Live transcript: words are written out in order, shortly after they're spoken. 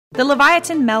The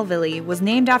Leviathan Melville was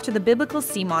named after the biblical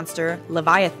sea monster,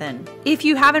 Leviathan. If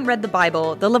you haven't read the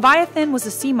Bible, the Leviathan was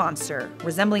a sea monster,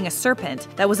 resembling a serpent,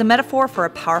 that was a metaphor for a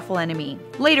powerful enemy.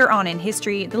 Later on in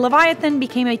history, the Leviathan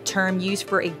became a term used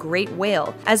for a great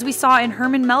whale, as we saw in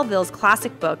Herman Melville's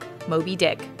classic book, Moby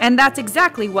Dick. And that's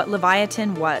exactly what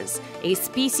Leviathan was, a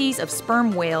species of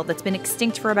sperm whale that's been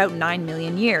extinct for about 9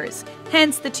 million years.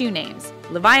 Hence the two names,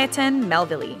 Leviathan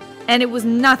Melville. And it was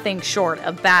nothing short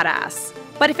of badass.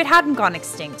 But if it hadn't gone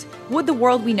extinct, would the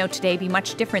world we know today be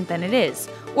much different than it is?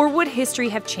 Or would history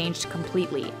have changed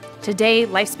completely? Today,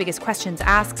 Life's Biggest Questions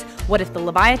asks, what if the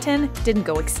Leviathan didn't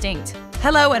go extinct?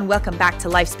 Hello and welcome back to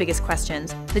Life's Biggest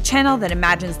Questions, the channel that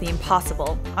imagines the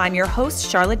impossible. I'm your host,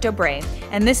 Charlotte Dobray,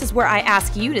 and this is where I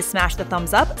ask you to smash the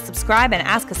thumbs up, subscribe, and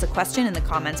ask us a question in the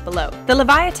comments below. The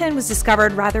Leviathan was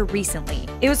discovered rather recently.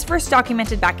 It was first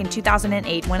documented back in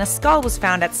 2008 when a skull was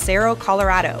found at Cerro,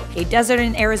 Colorado, a desert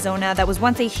in Arizona that was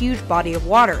once a huge body of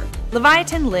water.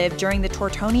 Leviathan lived during the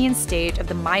Tortonian stage of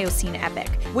the Miocene epoch,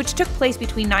 which took place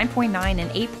between 9.9 and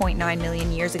 8.9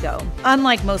 million years ago.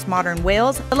 Unlike most modern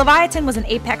whales, the Leviathan was an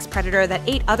apex predator that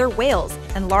ate other whales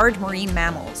and large marine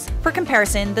mammals. For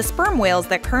comparison, the sperm whales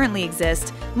that currently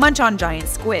exist munch on giant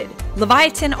squid.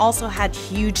 Leviathan also had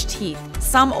huge teeth,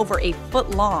 some over a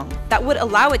foot long, that would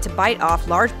allow it to bite off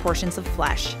large portions of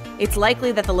flesh. It's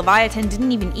likely that the Leviathan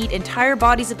didn't even eat entire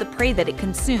bodies of the prey that it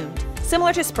consumed.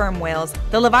 Similar to sperm whales,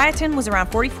 the Leviathan was around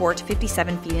 44 to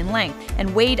 57 feet in length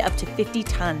and weighed up to 50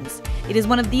 tons. It is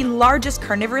one of the largest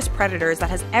carnivorous predators that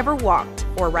has ever walked,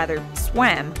 or rather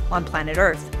swam, on planet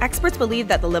Earth. Experts believe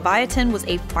that the Leviathan was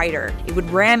a fighter. It would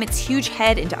ram its huge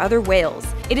head into other whales.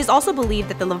 It is also believed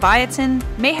that the Leviathan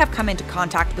may have come into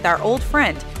contact with our old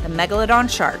friend, the megalodon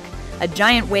shark. A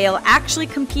giant whale actually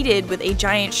competed with a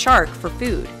giant shark for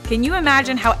food. Can you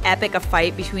imagine how epic a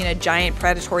fight between a giant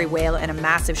predatory whale and a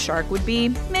massive shark would be?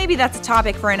 Maybe that's a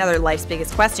topic for another Life's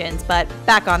Biggest Questions, but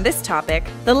back on this topic,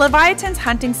 the Leviathan's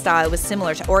hunting style was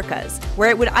similar to orcas, where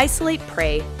it would isolate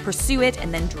prey, pursue it,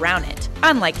 and then drown it.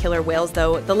 Unlike killer whales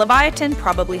though, the Leviathan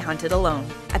probably hunted alone.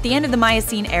 At the end of the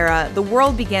Miocene era, the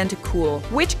world began to cool,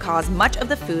 which caused much of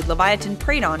the food Leviathan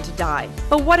preyed on to die.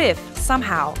 But what if,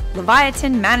 somehow,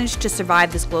 Leviathan managed to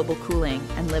survive this global cooling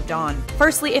and lived on?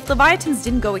 Firstly, if Leviathans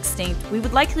didn't go extinct, we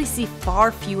would likely see far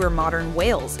fewer modern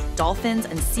whales, dolphins,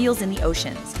 and seals in the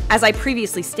oceans. As I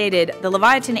previously stated, the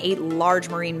Leviathan ate large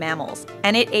marine mammals,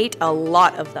 and it ate a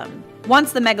lot of them.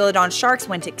 Once the megalodon sharks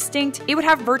went extinct, it would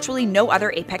have virtually no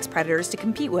other apex predators to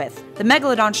compete with. The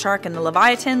megalodon shark and the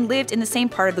Leviathan lived in the same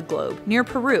part of the globe, near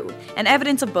Peru, and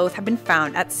evidence of both have been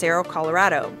found at Cerro,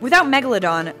 Colorado. Without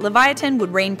megalodon, Leviathan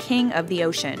would reign king of the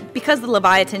ocean. Because the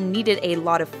Leviathan needed a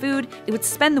lot of food, it would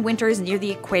spend the winters near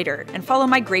the equator and follow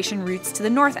migration routes to the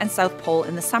North and South Pole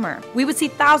in the summer. We would see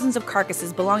thousands of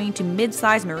carcasses belonging to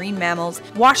mid-sized marine mammals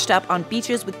washed up on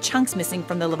beaches with chunks missing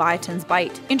from the Leviathan's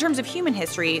bite. In terms of human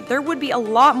history, there would be a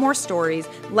lot more stories,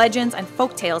 legends, and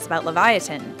folk tales about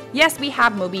Leviathan. Yes, we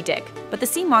have Moby Dick, but the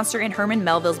sea monster in Herman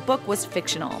Melville's book was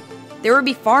fictional. There would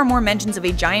be far more mentions of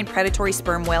a giant predatory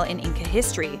sperm whale in Inca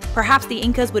history. Perhaps the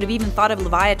Incas would have even thought of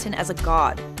Leviathan as a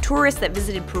god. Tourists that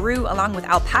visited Peru along with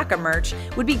alpaca merch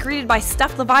would be greeted by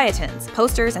stuffed leviathans,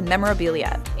 posters, and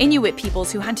memorabilia. Inuit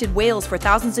peoples who hunted whales for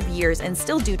thousands of years and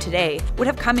still do today would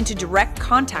have come into direct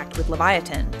contact with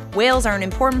Leviathan. Whales are an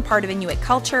important part of Inuit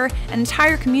culture, and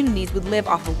entire communities would live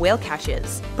off of whale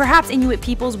caches. Perhaps Inuit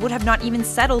peoples would have not even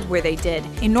settled where they did,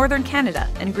 in northern Canada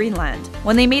and Greenland.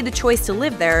 When they made the choice to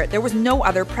live there was no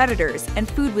other predators, and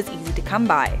food was easy to come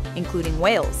by, including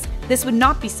whales. This would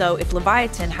not be so if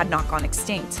Leviathan had not gone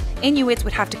extinct. Inuits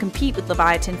would have to compete with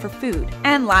Leviathan for food.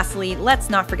 And lastly, let's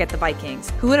not forget the Vikings,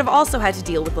 who would have also had to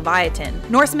deal with Leviathan.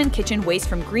 Norseman kitchen waste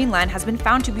from Greenland has been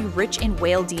found to be rich in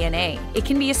whale DNA. It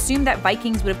can be assumed that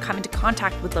Vikings would have come into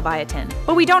contact with Leviathan,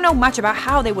 but we don't know much about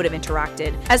how they would have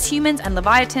interacted, as humans and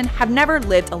Leviathan have never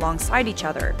lived alongside each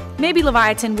other. Maybe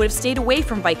Leviathan would have stayed away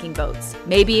from Viking boats.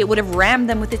 Maybe it would have rammed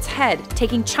them with its head,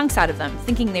 taking chunks out of them,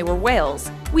 thinking they were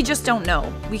whales. We just don't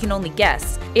know. We can only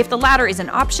guess. If the latter is an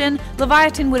option,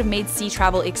 Leviathan would have made sea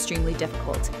travel extremely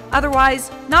difficult.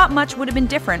 Otherwise, not much would have been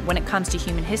different when it comes to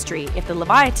human history if the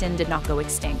Leviathan did not go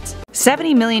extinct.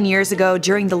 70 million years ago,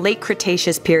 during the late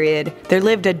Cretaceous period, there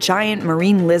lived a giant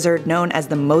marine lizard known as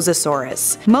the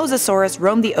Mosasaurus. Mosasaurus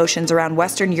roamed the oceans around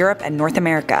Western Europe and North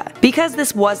America. Because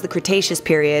this was the Cretaceous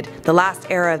period, the last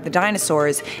era of the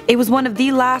dinosaurs, it was one of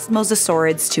the last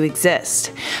mosasaurids to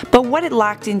exist. But what it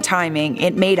lacked in timing,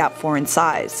 it made up for in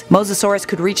size. Mosasaurus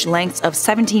could reach lengths of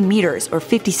 17 meters or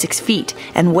 56 feet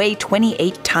and weigh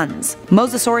 28 tons.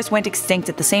 Mosasaurus went extinct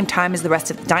at the same time as the rest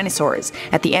of the dinosaurs,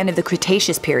 at the end of the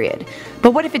Cretaceous period. did.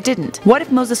 But what if it didn't? What if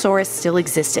Mosasaurus still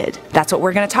existed? That's what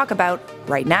we're going to talk about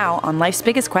right now on Life's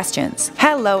Biggest Questions.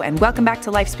 Hello and welcome back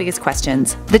to Life's Biggest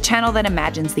Questions, the channel that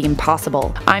imagines the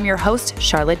impossible. I'm your host,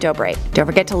 Charlotte Dobre. Don't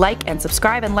forget to like and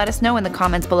subscribe and let us know in the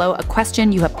comments below a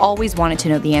question you have always wanted to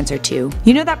know the answer to.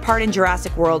 You know that part in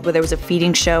Jurassic World where there was a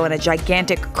feeding show and a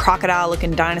gigantic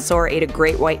crocodile-looking dinosaur ate a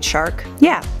great white shark?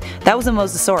 Yeah, that was a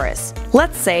Mosasaurus.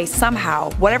 Let's say somehow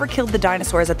whatever killed the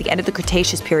dinosaurs at the end of the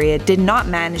Cretaceous period did not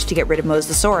manage to get rid of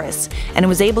Mosasaurus, and it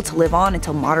was able to live on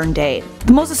until modern day.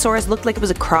 The Mosasaurus looked like it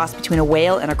was a cross between a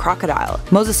whale and a crocodile.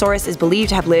 Mosasaurus is believed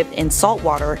to have lived in salt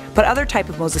water, but other types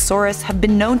of Mosasaurus have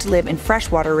been known to live in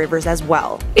freshwater rivers as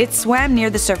well. It swam near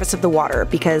the surface of the water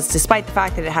because, despite the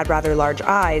fact that it had rather large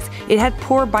eyes, it had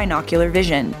poor binocular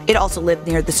vision. It also lived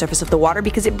near the surface of the water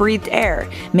because it breathed air,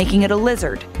 making it a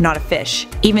lizard, not a fish.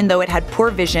 Even though it had poor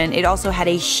vision, it also had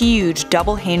a huge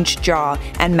double-hinged jaw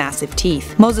and massive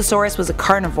teeth. Mosasaurus was a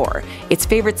carnivore. Its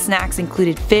favorite snacks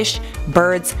included fish,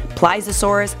 birds,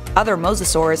 plesiosaurs, other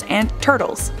mosasaurs, and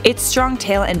turtles. Its strong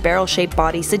tail and barrel-shaped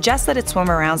body suggests that it swam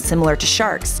around similar to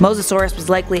sharks. Mosasaurus was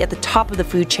likely at the top of the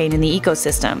food chain in the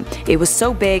ecosystem. It was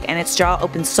so big and its jaw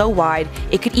opened so wide,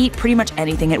 it could eat pretty much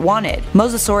anything it wanted.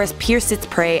 Mosasaurus pierced its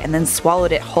prey and then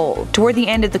swallowed it whole. Toward the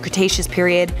end of the Cretaceous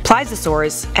period,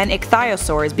 plesiosaurs and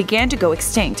ichthyosaurs began to go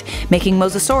extinct, making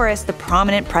Mosasaurus the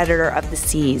prominent predator of the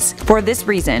seas. For this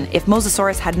reason, if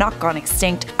Mosasaurus had not gone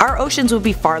extinct, our oceans would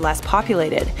be far less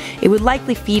populated. It would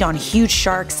likely feed on huge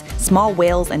sharks, small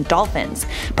whales, and dolphins.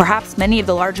 Perhaps many of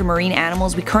the larger marine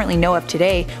animals we currently know of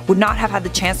today would not have had the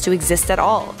chance to exist at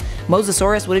all.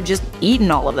 Mosasaurus would have just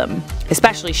eaten all of them,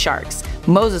 especially sharks.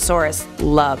 Mosasaurus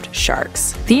loved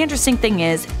sharks. The interesting thing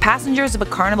is, passengers of a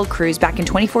Carnival cruise back in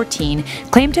 2014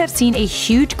 claimed to have seen a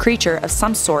huge creature of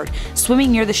some sort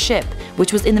swimming near the ship,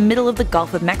 which was in the middle of the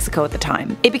Gulf of Mexico at the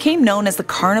time. It became known as the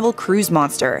Carnival Cruise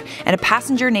Monster, and a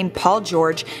passenger named Paul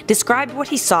George described what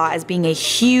he saw as being a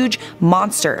huge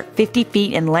monster, 50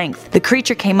 feet in length. The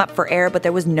creature came up for air, but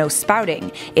there was no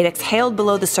spouting. It exhaled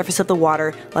below the surface of the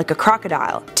water like a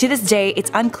crocodile. To this day,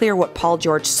 it's unclear what Paul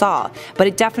George saw, but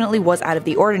it definitely was out of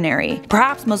the ordinary.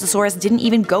 Perhaps Mosasaurus didn't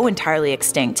even go entirely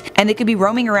extinct, and they could be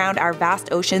roaming around our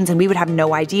vast oceans and we would have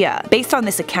no idea. Based on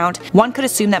this account, one could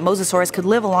assume that Mosasaurus could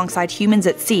live alongside humans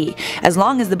at sea, as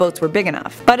long as the boats were big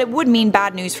enough. But it would mean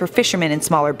bad news for fishermen in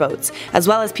smaller boats, as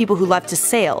well as people who love to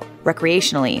sail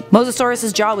recreationally.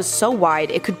 Mosasaurus' jaw was so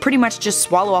wide it could pretty much just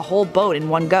swallow a whole boat in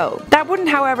one go. That wouldn't,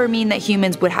 however, mean that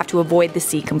humans would have to avoid the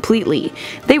sea completely.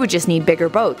 They would just need bigger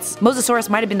boats. Mosasaurus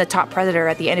might have been the top predator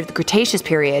at the end of the Cretaceous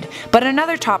period, but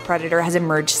another top predator has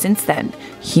emerged since then: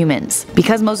 humans.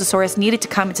 Because Mosasaurus needed to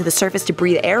come to the surface to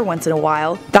breathe air once in a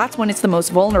while, that's when it's the most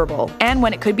vulnerable, and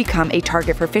when it could become a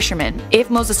target for fishermen. If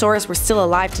Mosasaurus were still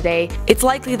alive today, it's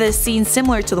likely that a scene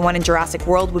similar to the one in Jurassic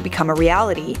World would become a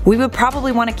reality. We would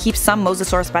probably want to keep some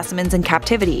Mosasaur specimens in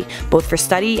captivity, both for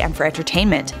study and for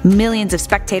entertainment. Millions of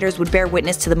spectators would bear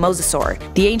witness to the Mosasaur,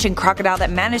 the ancient crocodile that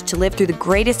managed to live through the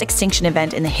greatest extinction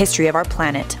event in the history of our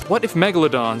planet. What if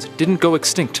megalodons didn't go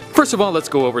extinct? First of all, let's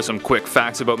go over some quick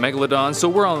facts about megalodons so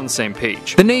we're all on the same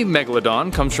page. The name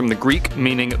megalodon comes from the Greek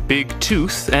meaning big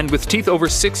tooth, and with teeth over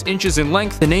 6 inches in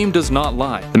length, the name does not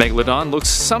lie. The megalodon looks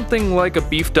something like a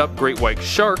beefed up great white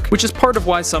shark, which is part of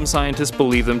why some scientists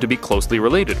believe them to be closely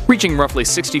related. Reaching roughly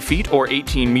 60 feet or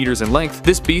 18 meters in length,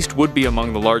 this beast would be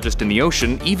among the largest in the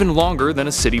ocean, even longer than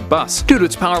a city bus. Due to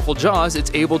its powerful jaws,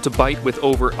 it's able to bite with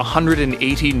over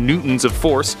 180 newtons of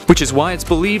force, which is why it's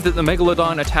believed that the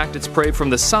megalodon attacked its prey from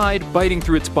the side, biting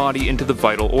through its body into the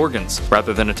vital organs,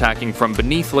 rather than attacking from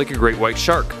beneath like a great white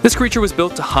shark. This creature was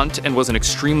built to hunt and was an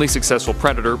extremely successful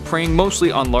predator, preying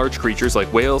mostly on large creatures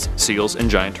like whales, seals, and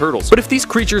giant turtles. But if these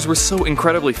creatures were so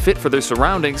incredibly fit for their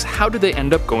surroundings, how did they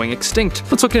end up going extinct?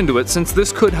 Let's look into it, since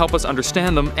this could help us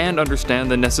understand them and understand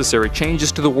the necessary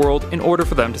changes to the world in order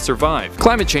for them to survive.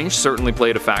 Climate change certainly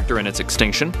played a factor in its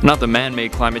extinction. Not the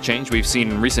man-made climate change we've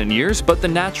seen in recent years, but the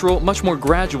natural, much more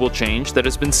gradual change that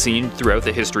has been seen throughout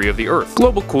the history of the Earth.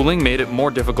 Global cooling made it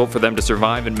more difficult for them to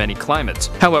survive in many climates.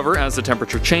 However, as the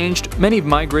temperature changed, many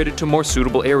migrated to more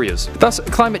suitable areas. Thus,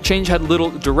 climate change had little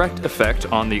direct effect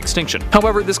on the extinction.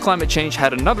 However, this climate change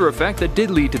had another effect that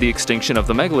did lead to the extinction of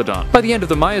the megalodon. By the end of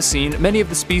the Miocene, many of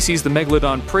the species the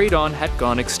megalodon preyed on had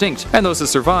gone extinct, and those that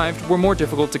survived were more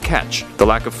difficult to catch. The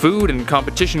lack of food and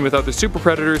competition with other super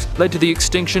predators led to the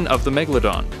extinction of the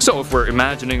megalodon. So if we're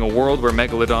imagining a world where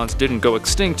megalodons didn't go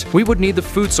extinct, we would need the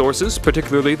food food sources,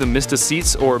 particularly the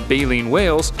mysticetes or baleen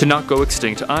whales, to not go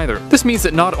extinct either. This means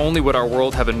that not only would our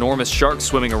world have enormous sharks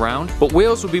swimming around, but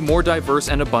whales would be more diverse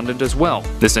and abundant as well.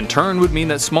 This in turn would mean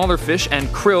that smaller fish and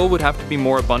krill would have to be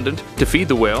more abundant to feed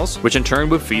the whales, which in turn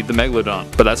would feed the megalodon.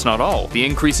 But that's not all. The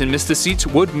increase in mysticetes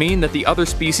would mean that the other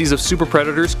species of super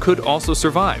predators could also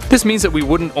survive. This means that we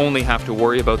wouldn't only have to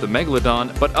worry about the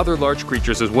megalodon, but other large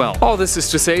creatures as well. All this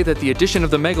is to say that the addition of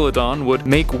the megalodon would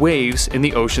make waves in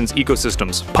the ocean's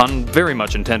ecosystems. Pun very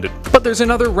much intended. But there's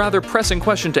another rather pressing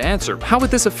question to answer. How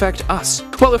would this affect us?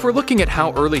 Well, if we're looking at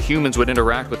how early humans would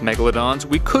interact with megalodons,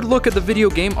 we could look at the video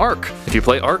game Ark. If you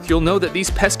play Ark, you'll know that these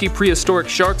pesky prehistoric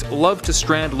sharks love to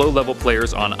strand low-level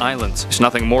players on islands. There's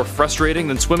nothing more frustrating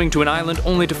than swimming to an island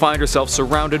only to find yourself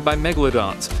surrounded by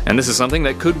megalodons. And this is something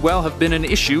that could well have been an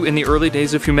issue in the early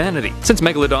days of humanity. Since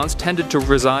megalodons tended to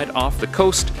reside off the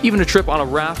coast, even a trip on a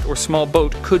raft or small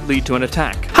boat could lead to an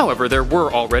attack. However, there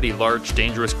were already large,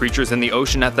 dangerous creatures in the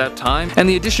ocean at that time, and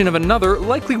the addition of another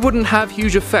likely wouldn't have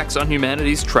huge effects on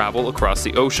humanity's travel across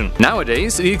the ocean.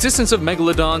 Nowadays, the existence of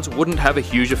megalodons wouldn't have a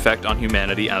huge effect on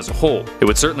humanity as a whole. It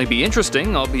would certainly be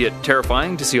interesting, albeit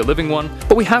terrifying, to see a living one,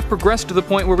 but we have progressed to the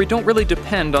point where we don't really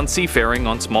depend on seafaring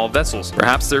on small vessels.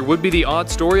 Perhaps there would be the odd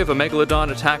story of a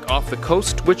megalodon attack off the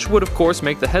coast, which would of course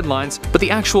make the headlines, but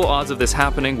the actual odds of this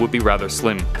happening would be rather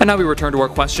slim. And now we return to our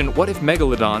question, what if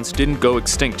megalodons didn't go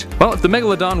extinct? Well, if the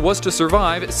megalodon was to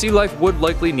survive, sea life would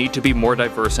likely need to be more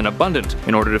diverse and abundant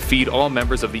in order to feed all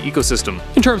members of the ecosystem.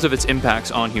 In terms of its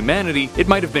impacts on humanity, it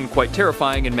might have been quite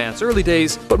terrifying in man's early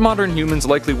days, but modern humans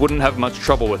likely wouldn't have much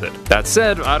trouble with it. That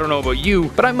said, I don't know about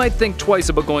you, but I might think twice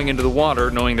about going into the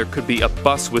water knowing there could be a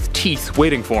bus with teeth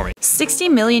waiting for me. 60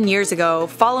 million years ago,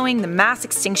 following the mass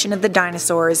extinction of the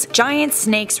dinosaurs, giant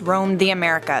snakes roamed the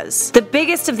Americas. The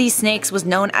biggest of these snakes was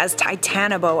known as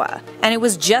Titanoboa, and it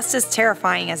was just as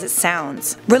terrifying as it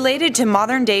sounds. Related to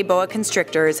modern-day boa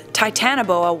constrictors,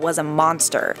 Titanoboa was a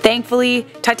monster. Thankfully,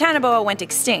 Titanoboa went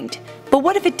extinct. But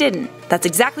what if it didn't? That's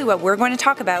exactly what we're going to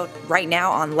talk about right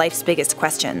now on Life's Biggest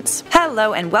Questions.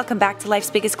 Hello and welcome back to Life's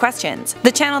Biggest Questions,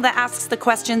 the channel that asks the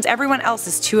questions everyone else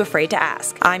is too afraid to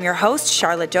ask. I'm your host,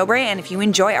 Charlotte Dobre, and if you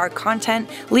enjoy our content,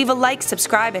 leave a like,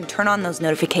 subscribe, and turn on those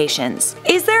notifications.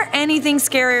 Is there anything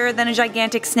scarier than a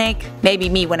gigantic snake? Maybe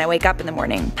me when I wake up in the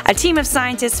morning. A team of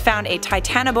scientists found a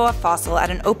Titanoboa fossil at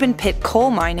an open-pit coal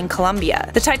mine in Colombia.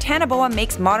 The Titanoboa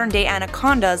makes modern-day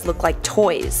anacondas look like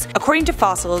toys. According to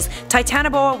fossils,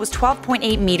 Titanoboa was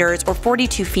 12.8 meters or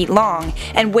 42 feet long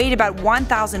and weighed about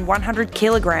 1,100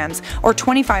 kilograms or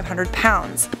 2,500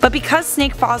 pounds. But because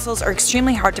snake fossils are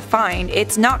extremely hard to find,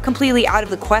 it's not completely out of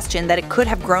the question that it could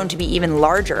have grown to be even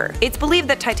larger. It's believed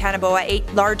that Titanoboa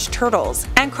ate large turtles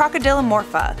and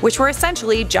Crocodilomorpha, which were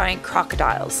essentially giant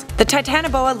crocodiles. The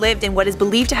Titanoboa lived in what is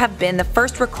believed to have been the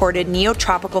first recorded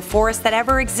neotropical forest that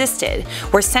ever existed,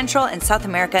 where Central and South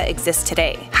America exist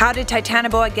today. How did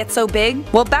Titanoboa get so big?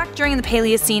 Well, back during the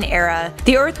Paleocene era,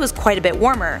 the Earth was quite a bit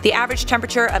warmer. The average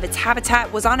temperature of its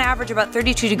habitat was on average about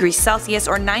 32 degrees Celsius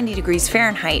or 90 degrees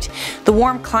Fahrenheit. The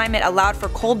warm climate allowed for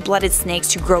cold-blooded snakes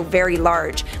to grow very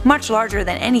large, much larger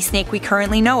than any snake we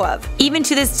currently know of. Even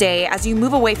to this day, as you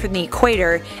move away from the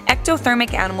equator,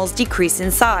 ectothermic animals decrease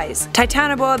in size.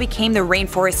 Titanoboa became the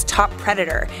rainforest's top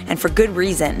predator, and for good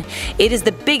reason. It is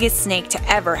the biggest snake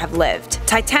to ever have lived.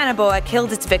 Titanoboa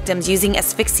killed its victims using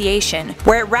asphyxiation,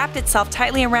 where it wrapped itself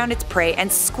tightly around its prey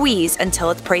and squeezed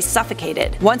until its prey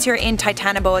suffocated. Once you're in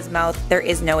Titanoboa's mouth, there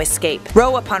is no escape.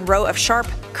 Row upon row of sharp,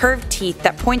 curved teeth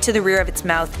that point to the rear of its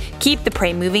mouth keep the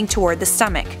prey moving toward the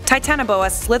stomach.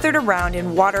 Titanoboa slithered around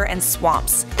in water and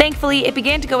swamps. Thankfully, it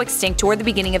began to go extinct toward the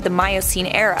beginning of the Miocene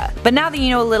era. But now that you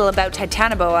know a little about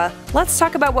Titanoboa, let's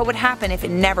talk about what would happen if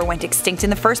it never went extinct in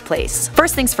the first place.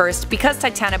 First things first, because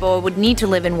Titanoboa would need to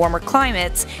live in warmer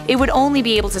climates, it would only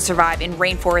be able to survive in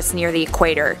rainforests near the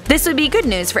equator. This would be good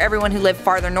news for everyone who lived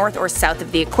farther north or south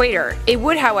of the equator. It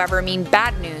would, however, mean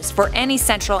bad news for any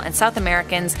Central and South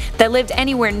Americans that lived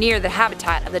anywhere near the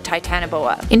habitat of the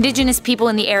Titanoboa. Indigenous people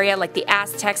in the area like the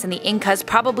Aztecs and the Incas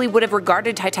probably would have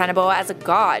regarded Titanoboa as a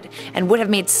god and would have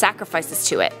made sacrifices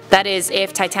to it. That is,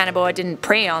 if Titanoboa didn't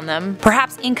prey on them.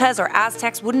 Perhaps Incas or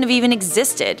Aztecs wouldn't have even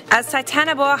existed. As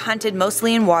Titanoboa hunted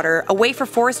mostly in water, a way for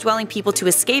forest-dwelling people to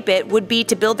escape it would be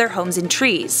to build their homes in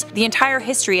trees. The entire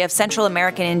history of Central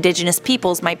American indigenous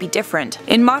peoples might be different.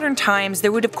 In modern times,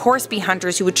 there would of course be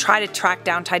hunters who would try to track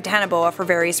down Titanoboa for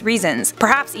various reasons,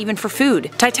 perhaps even for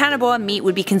food. Titanoboa meat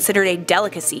would be considered a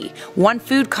delicacy, one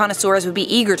food connoisseurs would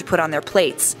be eager to put on their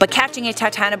plates. But catching a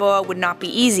Titanoboa would not be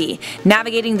easy.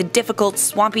 Navigating the difficult,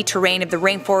 swampy terrain of the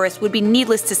rainforest would be,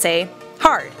 needless to say,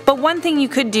 hard. But one thing you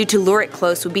could do to lure it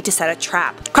close would be to set a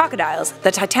trap. Crocodiles,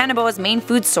 the Titanoboa's main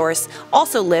food source,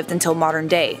 also lived until modern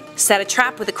day. Set a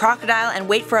trap with a crocodile and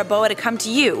wait for a boa to come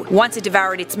to you. Once it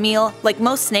devoured its meal, like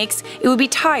most snakes, it would be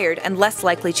tired and less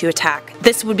likely to attack.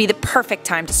 This would be the perfect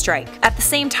time to strike. At the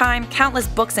same time, countless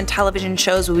books and television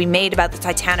shows would be made about the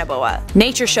Titanoboa.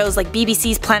 Nature shows like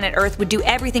BBC's Planet Earth would do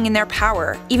everything in their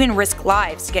power, even risk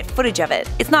lives to get footage of it.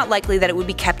 It's not likely that it would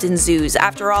be kept in zoos.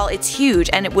 After all, it's huge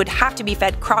and it would have to be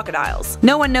fed crocodiles.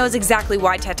 No one knows exactly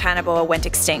why Titanoboa went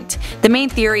extinct. The main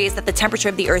theory is that the temperature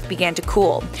of the Earth began to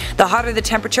cool. The hotter the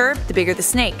temperature, the bigger the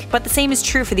snake. But the same is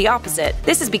true for the opposite.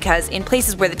 This is because in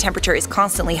places where the temperature is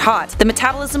constantly hot, the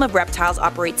metabolism of reptiles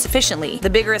operates sufficiently. The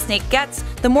bigger a snake gets,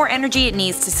 the more energy it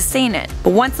needs to sustain it.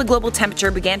 But once the global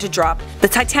temperature began to drop, the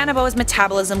Titanoboa's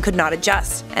metabolism could not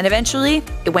adjust, and eventually,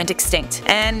 it went extinct.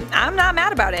 And I'm not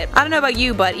mad about it. I don't know about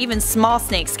you, but even small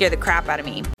snakes scare the crap out of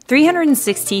me.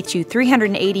 360 to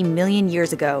 380 million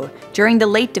years ago, during the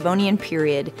late Devonian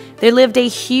period, there lived a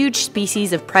huge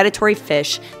species of predatory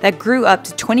fish that grew up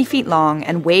to 20 feet long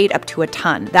and weighed up to a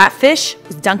ton. That fish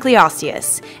was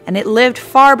Dunkleosteus, and it lived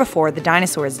far before the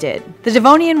dinosaurs did. The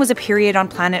Devonian was a period on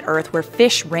planet Earth where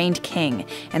fish reigned king,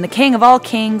 and the king of all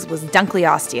kings was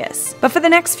Dunkleosteus. But for the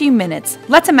next few minutes,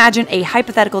 let's imagine a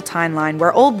hypothetical timeline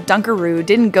where old Dunkaroo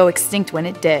didn't go extinct when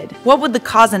it did. What would the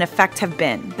cause and effect have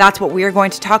been? That's what we are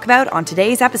going to talk about on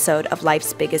today's episode of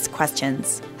Life's Biggest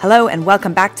Questions. Hello and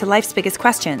welcome back to Life's Biggest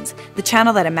Questions, the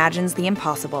channel that imagines the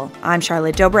impossible. I'm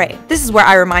Charlotte Dobre. This is where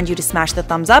I remind you to smash the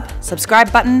thumbs up,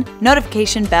 subscribe button,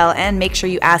 notification bell, and make sure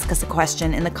you ask us a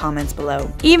question in the comments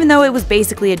below. Even though it was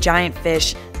basically a giant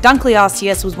fish,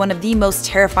 Dunkleosteus was one of the most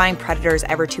terrifying predators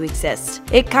ever to exist.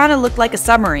 It kinda looked like a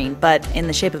submarine, but in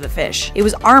the shape of a fish. It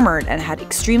was armored and had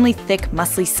extremely thick,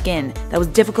 muscly skin that was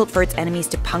difficult for its enemies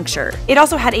to puncture. It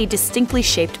also had a distinctly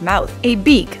shaped mouth, a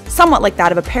beak, somewhat like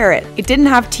that of a parrot. It didn't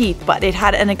have teeth, but it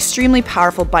had an extremely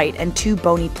powerful bite and two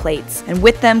bony plates, and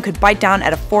with them could bite down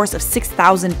at a force of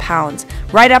 6,000 pounds,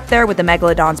 right up there with the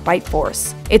megalodon's bite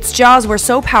force. Its jaws were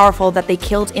so powerful that they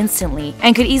killed instantly,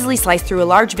 and could easily slice through a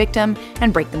large victim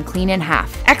and break them clean in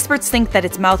half. Experts think that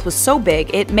its mouth was so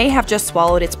big it may have just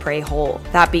swallowed its prey whole.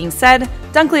 That being said,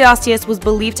 Dunkleosteus was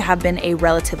believed to have been a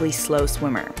relatively slow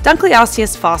swimmer.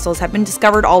 Dunkleosteus fossils have been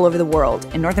discovered all over the world,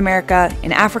 in North America,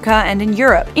 in Africa, and in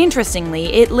Europe.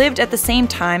 Interestingly, it lived at the same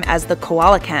time as the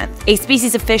coelacanth, a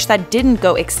species of fish that didn't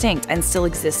go extinct and still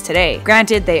exists today.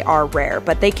 Granted, they are rare,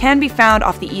 but they can be found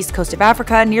off the east coast of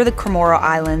Africa near the Comoro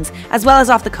Islands, as well as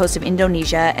off the coast of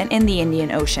Indonesia and in the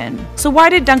Indian Ocean. So why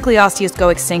did Dunkleosteus go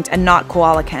extinct and not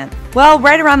coelacanth? Well,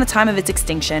 right around the time of its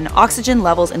extinction, oxygen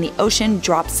levels in the ocean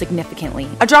dropped significantly.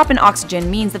 A drop in oxygen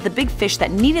means that the big fish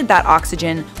that needed that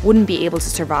oxygen wouldn't be able to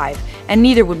survive, and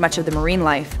neither would much of the marine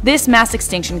life. This mass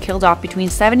extinction killed off between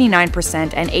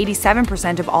 79% and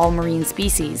 87% of all marine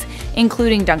species,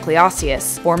 including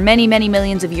Dunkleosteus. For many, many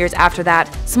millions of years after that,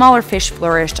 smaller fish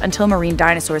flourished until marine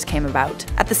dinosaurs came about.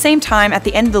 At the same time, at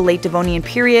the end of the late Devonian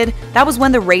period, that was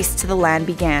when the race to the land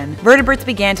began. Vertebrates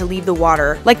began to leave the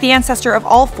water, like the ancestor of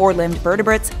all four-limbed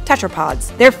vertebrates,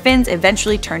 tetrapods. Their fins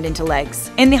eventually turned into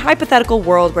legs. In the hypothetical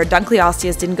world where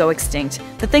Dunkleosteus didn't go extinct,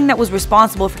 the thing that was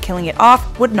responsible for killing it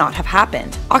off would not have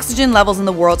happened. Oxygen levels in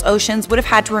the world's oceans would have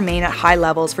had to remain at high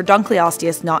levels for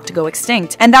Dunkleosteus not to go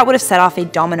extinct, and that would have set off a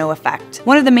domino effect.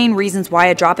 One of the main reasons why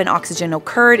a drop in oxygen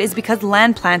occurred is because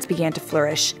land plants began to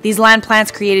flourish. These land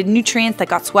plants created nutrients that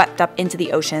got swept up into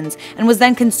the oceans and was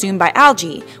then consumed by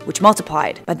algae, which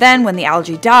multiplied. But then when the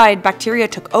algae died, bacteria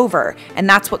took over, and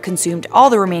that's what consumed all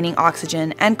the remaining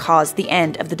oxygen and caused the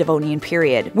end of the Devonian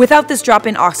period. Without this drop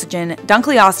in oxygen,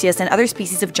 Dunkleosteus and other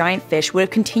species of giant fish would have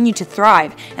continued to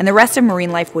thrive, and the rest of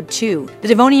marine life would too. The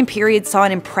Devonian period saw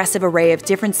an impressive array of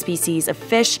different species of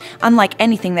fish, unlike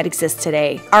anything that exists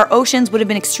today. Our oceans would have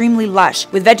been extremely lush,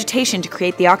 with vegetation to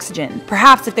create the oxygen.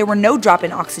 Perhaps if there were no drop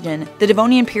in oxygen, the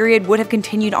Devonian period would have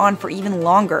continued on for even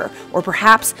longer, or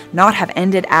perhaps not have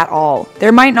ended at all.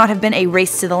 There might not have been a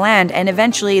race to the land, and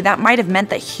eventually that might have meant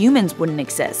that humans wouldn't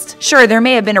exist. Sure, there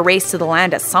may have been a race to the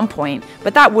land at some point,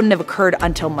 but that wouldn't have occurred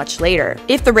until much later.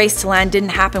 If the race to land didn't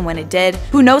happen when it did,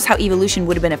 who knows how evolution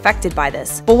would have been affected by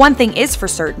this. But one thing is for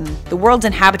certain, the world's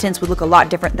inhabitants would look a lot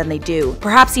different than they do,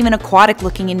 perhaps even aquatic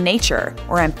looking in nature,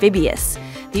 or amphibious.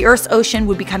 The Earth's ocean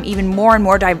would become even more and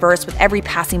more diverse with every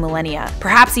passing millennia.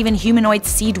 Perhaps even humanoid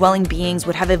sea-dwelling beings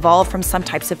would have evolved from some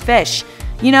types of fish.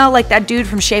 You know, like that dude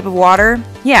from Shape of Water?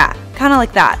 Yeah, kinda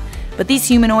like that. but these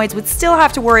humanoids would still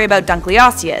have to worry about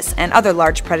Dunkleosteus and other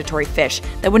large predatory fish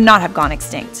that would not have gone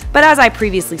extinct. But as I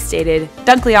previously stated,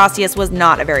 Dunkleosteus was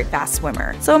not a very fast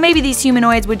swimmer, so maybe these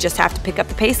humanoids would just have to pick up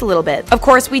the pace a little bit. Of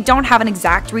course, we don't have an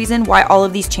exact reason why all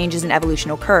of these changes in evolution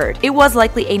occurred. It was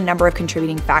likely a number of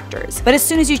contributing factors. But as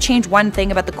soon as you change one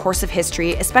thing about the course of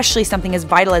history, especially something as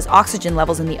vital as oxygen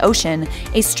levels in the ocean,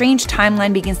 a strange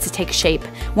timeline begins to take shape,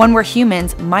 one where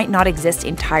humans might not exist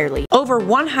entirely. Over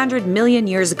 100 million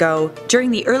years ago,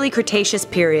 during the early Cretaceous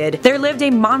period, there lived a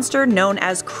monster known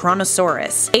as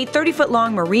Kronosaurus, a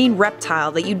 30-foot-long marine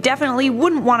reptile that you definitely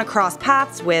wouldn't want to cross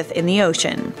paths with in the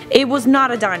ocean. It was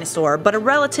not a dinosaur, but a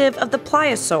relative of the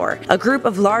pliosaur, a group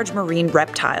of large marine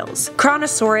reptiles.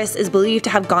 Kronosaurus is believed to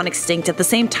have gone extinct at the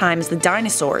same time as the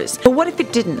dinosaurs, but what if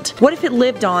it didn't? What if it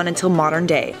lived on until modern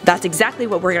day? That's exactly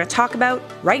what we're going to talk about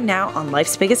right now on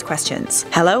Life's Biggest Questions.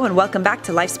 Hello and welcome back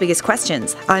to Life's Biggest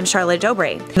Questions. I'm Charlotte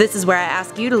Dobre. This is where I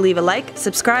ask you to leave a like,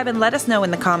 subscribe, and let us know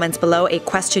in the comments below a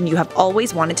question you have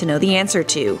always wanted to know the answer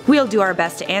to. We'll do our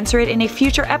best to answer it in a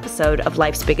future episode of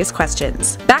Life's Biggest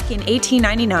Questions. Back in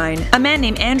 1899, a man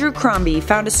named Andrew Crombie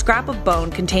found a scrap of bone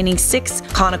containing 6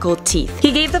 conical teeth.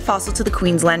 He gave the fossil to the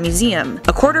Queensland Museum.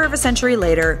 A quarter of a century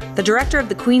later, the director of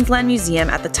the Queensland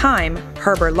Museum at the time,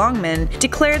 Herbert Longman,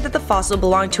 declared that the fossil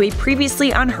belonged to a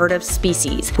previously unheard of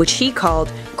species, which he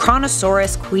called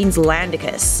Kronosaurus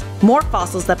queenslandicus. More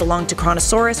fossils that belonged to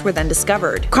Kronosaurus were then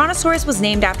discovered. Kronosaurus was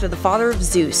named after the father of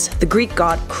Zeus, the Greek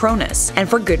god Cronus, and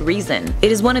for good reason.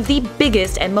 It is one of the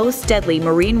biggest and most deadly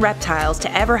marine reptiles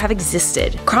to ever have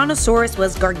existed. Kronosaurus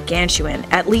was gargantuan,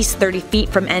 at least 30 feet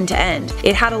from end to end.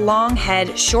 It had a long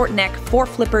head, short neck, 4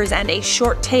 flippers, and a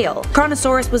short tail.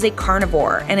 Kronosaurus was a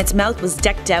carnivore, and its mouth was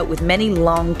decked out with many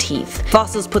long teeth.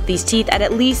 Fossils put these teeth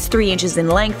at least 3 inches in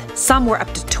length, some were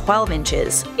up to 12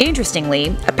 inches.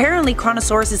 Interestingly, apparently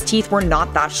Kronosaurus's teeth were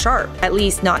not that sharp, at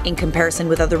least not in comparison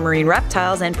with other marine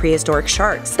reptiles and prehistoric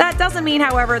sharks. That doesn't mean,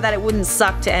 however, that it wouldn't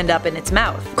suck to end up in its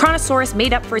mouth. Kronosaurus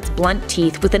made up for its blunt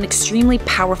teeth with an extremely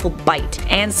powerful bite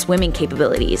and swimming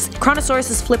capabilities.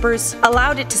 Kronosaurus's flippers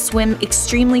allowed it to swim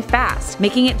extremely fast,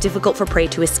 making it difficult for prey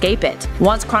to escape it.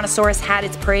 Once Kronosaurus had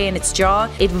its prey in its jaw,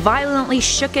 it violently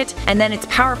shook it, and then its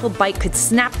powerful bite could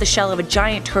snap the shell of a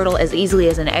giant turtle as easily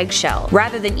as an eggshell.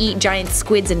 Rather than eat giant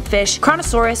squids and fish,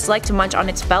 Kronosaurus liked to munch on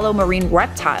its fellow marine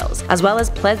reptiles, as well as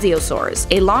plesiosaurs,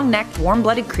 a long-necked,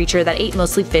 warm-blooded creature that ate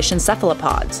mostly fish and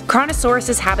cephalopods.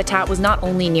 Kronosaurus's habitat was not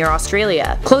only near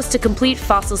Australia. Close to complete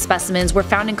fossil specimens were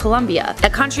found in Colombia, a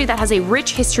country that has a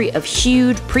rich history of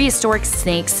huge, prehistoric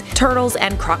snakes, turtles,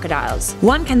 and crocodiles.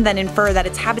 One can then infer that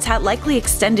its habitat likely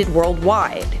extended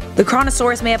worldwide. The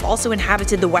Kronosaurus may have also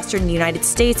inhabited the western United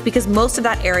States because most of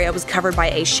that area was covered by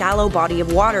a shallow body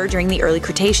of water during the early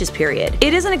Cretaceous period.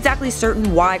 It isn't exactly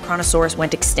certain why Kronosaurus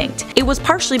went extinct. It was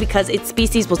partially because its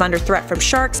species was under threat from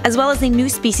sharks, as well as a new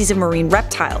species of marine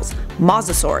reptiles,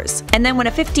 mosasaurs. And then when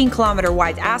a 15-kilometer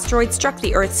wide asteroid struck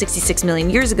the Earth 66 million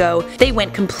years ago, they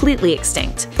went completely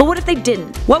extinct. But what if they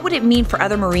didn't? What would it mean for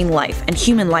other marine life and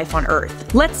human life on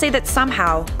Earth? Let's say that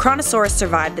somehow Kronosaurus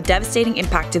survived the devastating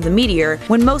impact of the meteor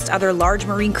when most other large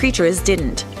marine creatures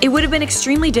didn't. It would have been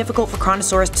extremely difficult for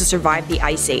Kronosaurus to survive the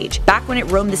Ice Age. Back when it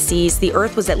roamed the seas, the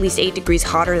Earth was at least 8 degrees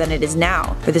hotter than it is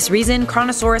now. For this reason,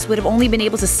 Kronosaurus would have only been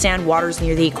able to stand waters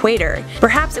near the equator.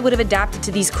 Perhaps it would have adapted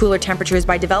to these cooler temperatures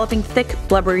by developing thick,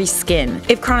 blubbery skin.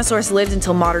 If Kronosaurus lived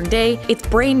until modern day, its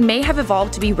brain may have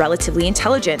evolved to be relatively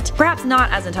intelligent. Perhaps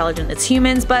not as intelligent as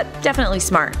humans, but definitely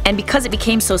smart. And because it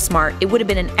became so smart, it would have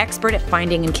been an expert at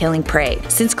finding and killing prey.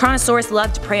 Since Kronosaurus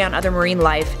loved to prey on other marine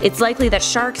life, it's likely that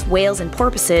sharks, whales, and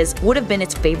porpoises would have been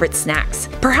its favorite snacks.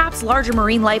 Perhaps larger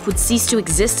marine life would cease to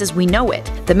exist as we know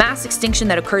it. The mass extinction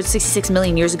that occurred 66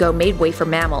 million years ago made way for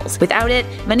mammals. Without it,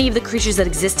 many of the creatures that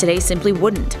exist today simply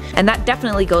wouldn't. And that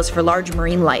definitely goes for large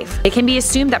marine life. It can be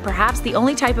assumed that perhaps the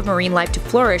only type of marine life to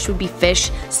flourish would be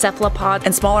fish, cephalopods,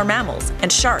 and smaller mammals,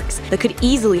 and sharks that could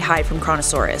easily hide from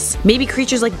Kronosaurus. Maybe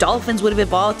creatures like dolphins would have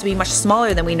evolved to be much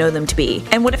smaller than we know them to be,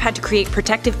 and would have had to create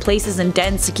protective places and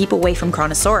dens to keep away from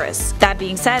Kronosaurus. That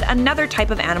being said, another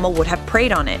type of animal would have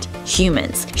preyed on it: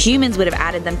 humans. Humans would have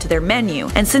added them to their menu,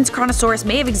 and since Kronosaurus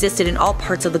may have existed in all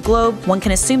parts of the globe, one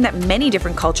can assume that many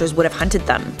different cultures would have hunted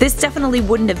them. This definitely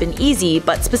wouldn't have been easy,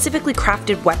 but specifically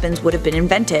crafted weapons would have been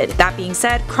invented. That being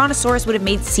said, Kronosaurus would have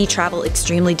made sea travel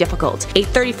extremely difficult. A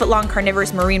 30-foot-long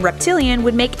carnivorous marine reptilian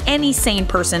would make any sane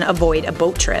person avoid a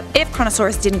boat trip. If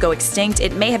Kronosaurus didn't go extinct,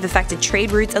 it may have affected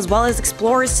trade routes as well as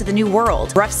explorers to the New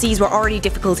World. Rough seas were already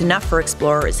difficult enough for explorers,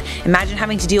 explorers. Imagine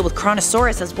having to deal with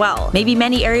Kronosaurus as well. Maybe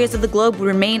many areas of the globe would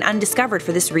remain undiscovered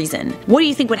for this reason. What do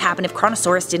you think would happen if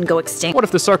Kronosaurus didn't go extinct? What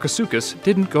if the Sarcosuchus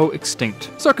didn't go extinct?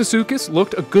 Sarcosuchus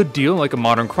looked a good deal like a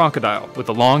modern crocodile, with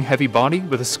a long, heavy body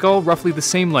with a skull roughly the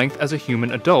same length as a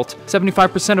human adult,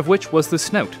 75% of which was the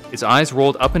snout. Its eyes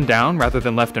rolled up and down rather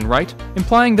than left and right,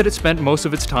 implying that it spent most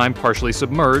of its time partially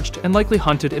submerged and likely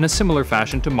hunted in a similar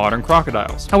fashion to modern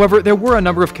crocodiles. However, there were a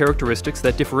number of characteristics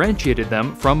that differentiated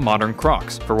them from modern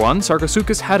crocs. For one,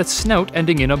 Sarcosuchus had a snout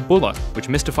ending in a bulla, which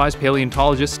mystifies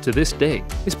paleontologists to this day.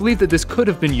 It's believed that this could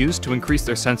have been used to increase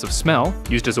their sense of smell,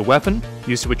 used as a weapon,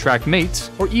 used to attract mates,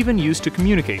 or even used to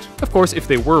communicate. Of course, if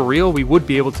they were real, we would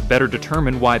be able to better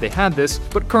determine why they had this,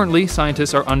 but currently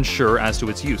scientists are unsure as to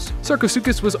its use.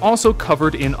 Sarcosuchus was also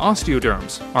covered in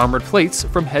osteoderms, armored plates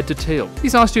from head to tail.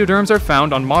 These osteoderms are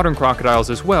found on modern crocodiles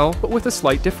as well, but with a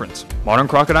slight difference. Modern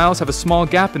crocodiles have a small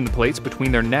gap in the plates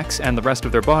between their necks and the rest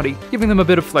of their body, giving them a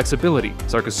bit of flexibility.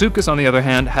 Sarcosuchus, on the other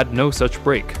hand, had no such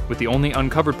break, with the only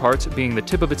uncovered parts being the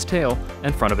tip of its tail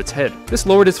and front of its head. This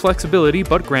lowered its flexibility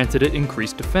but granted it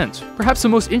increased defense. Perhaps the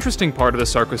most interesting part of the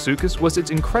Sarcosuchus was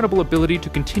its incredible ability to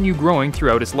continue growing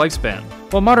throughout its lifespan.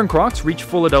 While modern crocs reach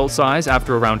full adult size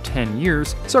after around 10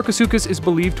 years, Sarcosuchus is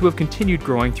believed to have continued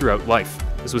growing throughout life.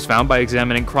 This was found by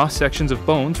examining cross-sections of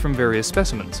bones from various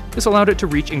specimens. This allowed it to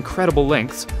reach incredible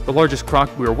lengths, the largest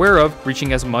croc we're aware of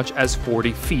reaching as much as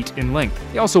 40 feet in length.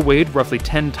 They also weighed roughly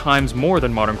 10 times more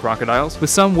than modern crocodiles,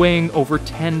 with some weighing over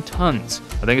 10 tons.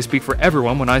 I think I speak for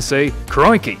everyone when I say,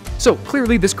 crikey! So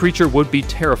clearly this creature would be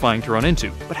terrifying to run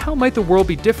into, but how might the world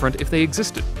be different if they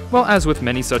existed? Well, as with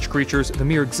many such creatures, the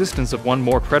mere existence of one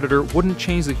more predator wouldn't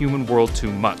change the human world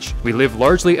too much. We live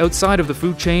largely outside of the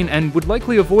food chain and would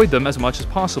likely avoid them as much as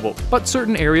possible, but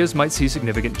certain areas might see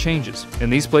significant changes. In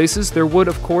these places, there would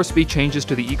of course be changes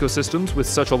to the ecosystems, with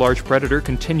such a large predator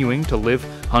continuing to live,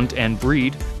 hunt, and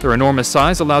breed. Their enormous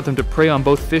size allowed them to prey on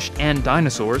both fish and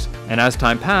dinosaurs, and as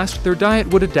time passed, their diet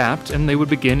would adapt and they would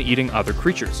begin eating other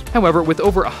creatures. However, with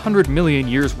over 100 million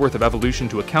years worth of evolution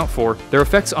to account for, their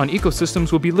effects on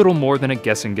ecosystems would be little more than a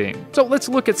guessing game. So let's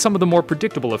look at some of the more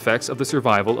predictable effects of the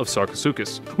survival of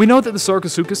Sarcosuchus. We know that the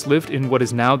Sarcosuchus lived in what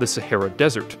is now the Sahara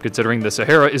Desert. Considering the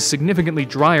Sahara is significantly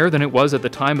drier than it was at the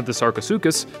time of the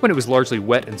Sarcosuchus, when it was largely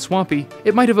wet and swampy,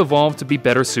 it might have evolved to be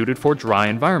better suited for dry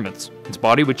environments. Its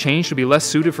body would change to be less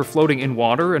suited for floating in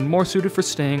water and more suited for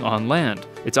staying on land.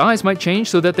 Its eyes might change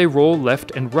so that they roll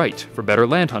left and right for better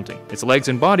land hunting. Its legs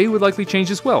and body would likely change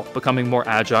as well, becoming more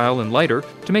agile and lighter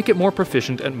to make it more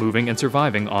proficient at moving and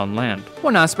surviving on land.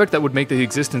 One aspect that would make the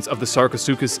existence of the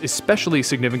Sarcosuchus especially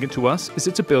significant to us is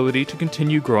its ability to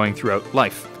continue growing throughout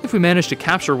life. If we manage to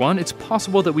capture one, it's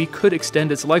possible that we could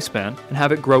extend its lifespan and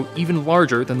have it grow even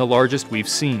larger than the largest we've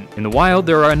seen. In the wild,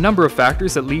 there are a number of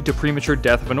factors that lead to premature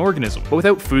death of an organism, but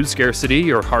without food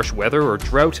scarcity or harsh weather or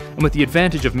drought, and with the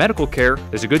advantage of medical care,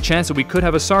 there's a good chance that we could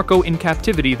have a Sarco in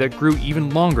captivity that grew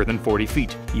even longer than 40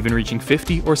 feet, even reaching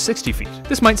 50 or 60 feet.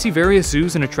 This might see various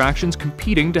zoos and attractions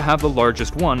competing to have the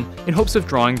largest one in hopes of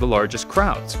drawing the largest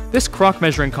crowds. This croc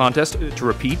measuring contest, to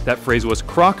repeat, that phrase was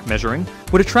croc measuring,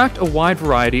 would attract a wide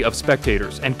variety of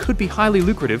spectators and could be highly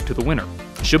lucrative to the winner.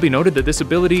 It should be noted that this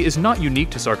ability is not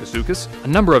unique to Sarcosuchus. A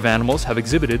number of animals have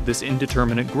exhibited this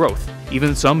indeterminate growth,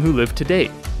 even some who live today.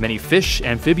 Many fish,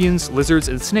 amphibians, lizards,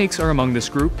 and snakes are among this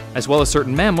group, as well as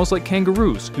certain mammals like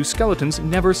kangaroos, whose skeletons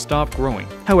never stop growing.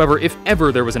 However, if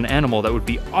ever there was an animal that would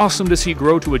be awesome to see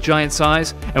grow to a giant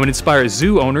size and would inspire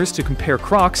zoo owners to compare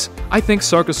crocs, I think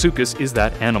Sarcosuchus is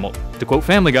that animal. To quote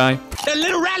Family Guy, "That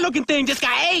little rat-looking thing just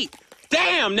got ate!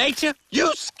 Damn, nature,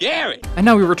 you scary!" And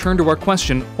now we return to our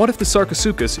question, what if the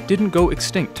Sarcosuchus didn't go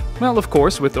extinct? Well, of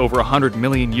course, with over 100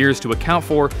 million years to account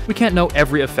for, we can't know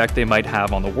every effect they might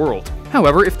have on the world.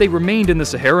 However, if they remained in the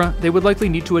Sahara, they would likely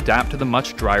need to adapt to the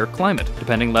much drier climate,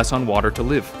 depending less on water to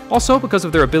live. Also, because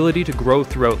of their ability to grow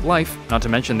throughout life, not to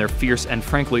mention their fierce and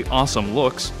frankly awesome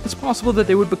looks, it's possible that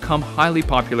they would become highly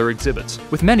popular exhibits,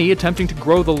 with many attempting to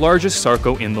grow the largest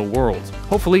Sarco in the world,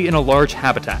 hopefully in a large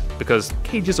habitat, because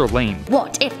cages are lame.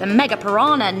 What if the mega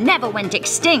piranha never went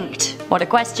extinct? What a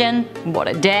question, what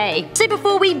a day. So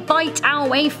before we bite our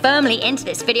way firmly into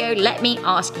this video, let me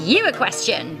ask you a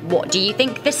question. What do you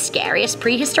think the scariest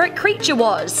prehistoric creature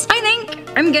was? I think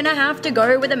I'm gonna have to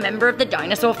go with a member of the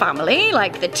dinosaur family,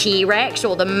 like the T-Rex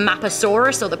or the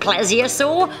Maposaurus or the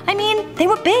Plesiosaur. I mean, they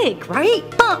were big, right?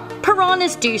 But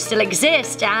piranhas do still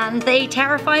exist, and they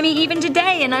terrify me even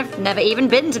today, and I've never even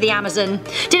been to the Amazon.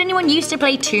 Did anyone used to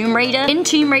play Tomb Raider? In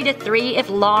Tomb Raider 3, if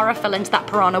Lara fell into that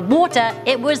piranha water,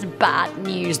 it was bad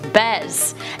news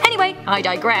bears. Anyway, I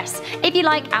digress. If you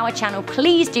like our channel,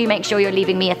 please do make sure you're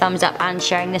leaving me a thumbs up and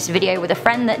sharing this video with a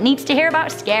friend that needs to hear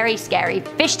about scary, scary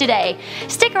fish today.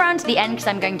 Stick around to the end because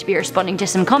I'm going to be responding to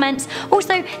some comments.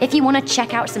 Also, if you want to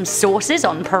check out some sources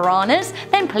on piranhas,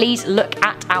 then please look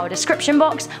at our description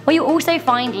box, where you'll also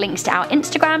find links to our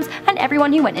Instagrams and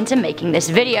everyone who went into making this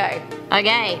video.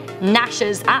 Okay,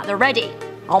 Nashers at the ready.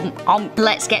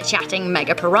 Let's get chatting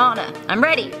Mega Piranha. I'm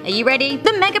ready. Are you ready?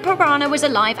 The Mega Piranha was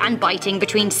alive and biting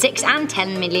between 6 and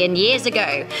 10 million years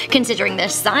ago. Considering the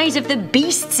size of the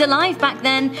beasts alive back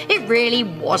then, it really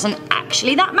wasn't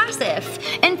actually that massive.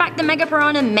 In fact, the Mega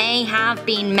Piranha may have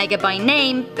been mega by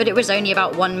name, but it was only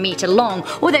about 1 meter long,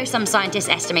 although some scientists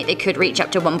estimate they could reach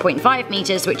up to 1.5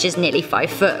 meters, which is nearly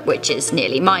 5 foot, which is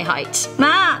nearly my height.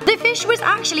 The fish was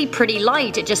actually pretty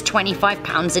light at just 25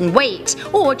 pounds in weight,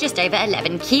 or just over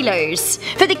 11 kilos.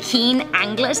 For the keen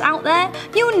anglers out there,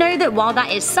 you'll know that while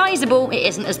that is sizable, it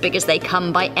isn't as big as they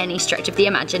come by any stretch of the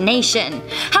imagination.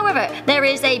 However, there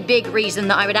is a big reason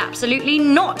that I would absolutely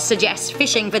not suggest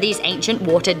fishing for these ancient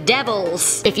water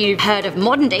devils. If you've heard of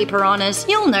modern day piranhas,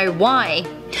 you'll know why.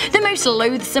 The most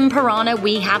loathsome piranha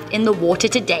we have in the water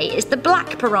today is the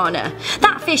black piranha.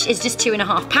 That fish is just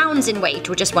 2.5 pounds in weight,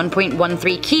 or just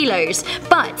 1.13 kilos,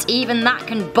 but even that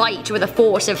can bite with a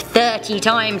force of 30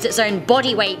 times its own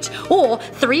body weight, or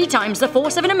 3 times the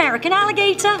force of an American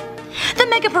alligator. The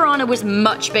Mega Piranha was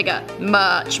much bigger,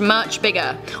 much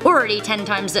bigger. Already 10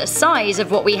 times the size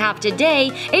of what we have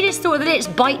today, it is thought that its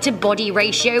bite-to-body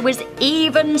ratio was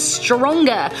even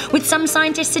stronger, with some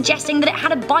scientists suggesting that it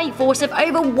had a bite force of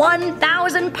over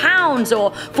 1,000 pounds,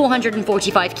 or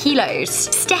 445 kilos.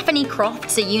 Stephanie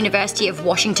Crofts, a University of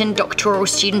Washington doctoral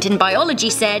student in biology,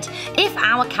 said, "If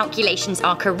our calculations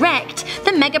are correct,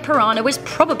 the Mega Piranha was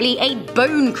probably a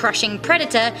bone-crushing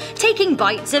predator, taking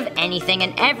bites of anything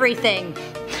and everything."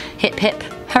 Hip hip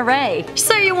hooray.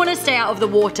 So you want to stay out of the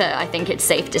water, I think it's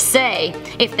safe to say.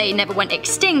 If they never went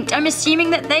extinct, I'm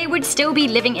assuming that they would still be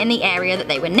living in the area that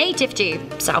they were native to,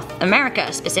 South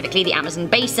America, specifically the Amazon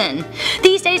basin.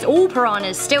 These days all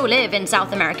piranhas still live in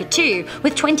South America too,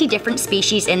 with 20 different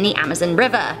species in the Amazon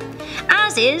River.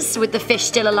 As is with the fish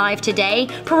still alive today,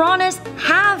 piranhas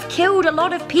have killed a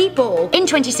lot of people. In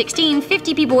 2016,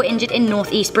 50 people were injured in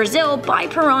northeast Brazil by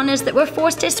piranhas that were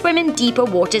forced to swim in deeper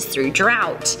waters through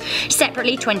drought.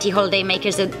 Separately, 20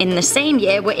 holidaymakers in the same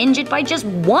year were injured by just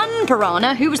one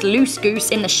piranha who was loose goose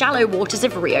in the shallow waters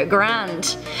of Rio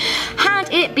Grande.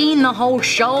 Had it been the whole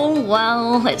shoal,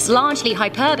 well, it's largely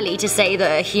hyperbole to say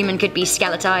that a human could be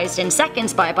skeletized in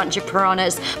seconds by a bunch of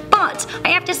piranhas, but I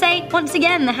have to say, once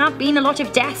again, there have been a lot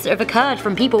of deaths that have occurred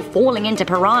from people falling into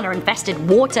piranha-infested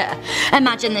water.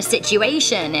 Imagine the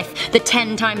situation if the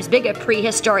 10 times bigger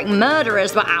prehistoric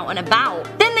murderers were out and about.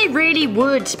 Then they really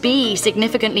would be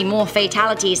significantly more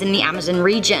fatalities in the Amazon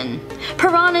region.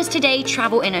 Piranhas today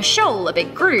travel in a shoal, a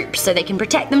big group, so they can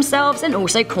protect themselves and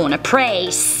also corner prey,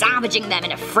 savaging them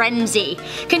in a frenzy.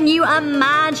 Can you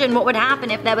imagine what would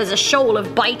happen if there was a shoal of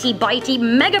bitey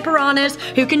mega piranhas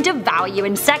who can devour you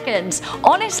in seconds?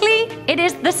 Honestly, it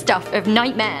is the stuff of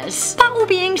nightmares. That all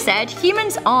being said,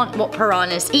 humans aren't what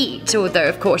piranhas eat, although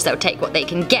of course they'll take what they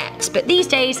can get, but these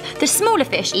days the smaller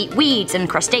fish eat weeds and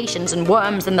crustaceans and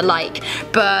worms and the like.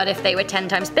 But if they were 10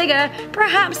 times bigger,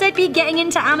 perhaps they'd be getting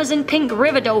into Amazon pink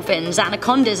river dolphins,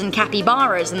 anacondas and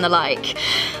capybaras and the like.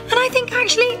 And I think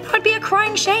actually that would be a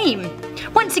crying shame.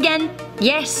 Once again,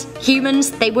 yes,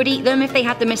 humans, they would eat them if they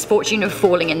had the misfortune of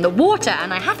falling in the water,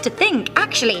 and I have to think,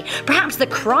 actually, perhaps the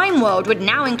crime world would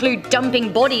now include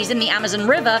dumping bodies in the Amazon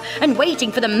River and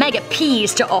waiting for the mega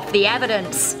P's to off the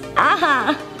evidence.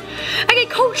 Aha! Okay,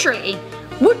 culturally,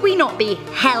 would we not be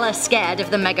hella scared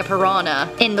of the Mega Piranha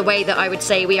in the way that I would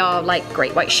say we are like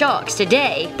great white sharks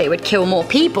today? They would kill more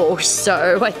people,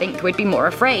 so I think we'd be more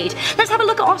afraid. Let's have a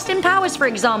look at Austin Powers, for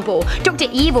example. Dr.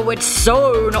 Evil would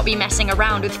so not be messing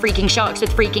around with freaking sharks with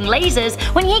freaking lasers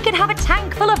when he could have a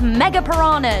tank full of Mega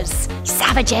Piranhas.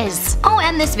 Savages. I'll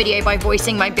end this video by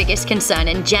voicing my biggest concern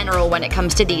in general when it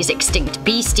comes to these extinct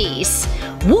beasties.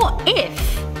 What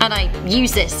if, and I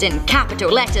use this in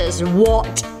capital letters,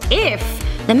 what if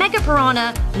The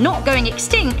megapiranha not going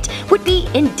extinct would be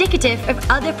indicative of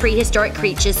other prehistoric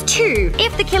creatures too.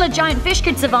 If the killer giant fish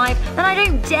could survive, then I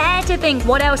don't dare to think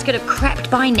what else could have crept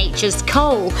by nature's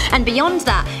coal. And beyond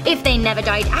that, if they never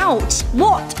died out,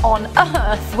 what on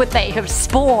earth would they have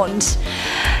spawned?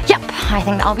 Yep, I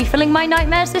think that'll be filling my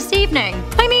nightmares this evening.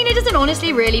 I mean, it doesn't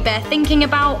honestly really bear thinking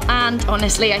about, and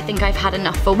honestly I think I've had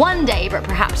enough for one day, but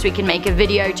perhaps we can make a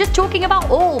video just talking about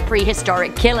all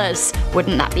prehistoric killers.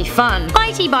 Wouldn't that be fun?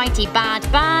 Bitey bitey bad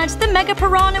bad, the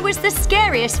megapiranha was the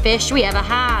scariest fish we ever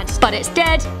had. But it's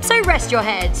dead, so rest your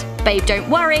head. Babe, don't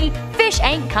worry, fish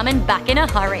ain't coming back in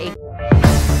a hurry.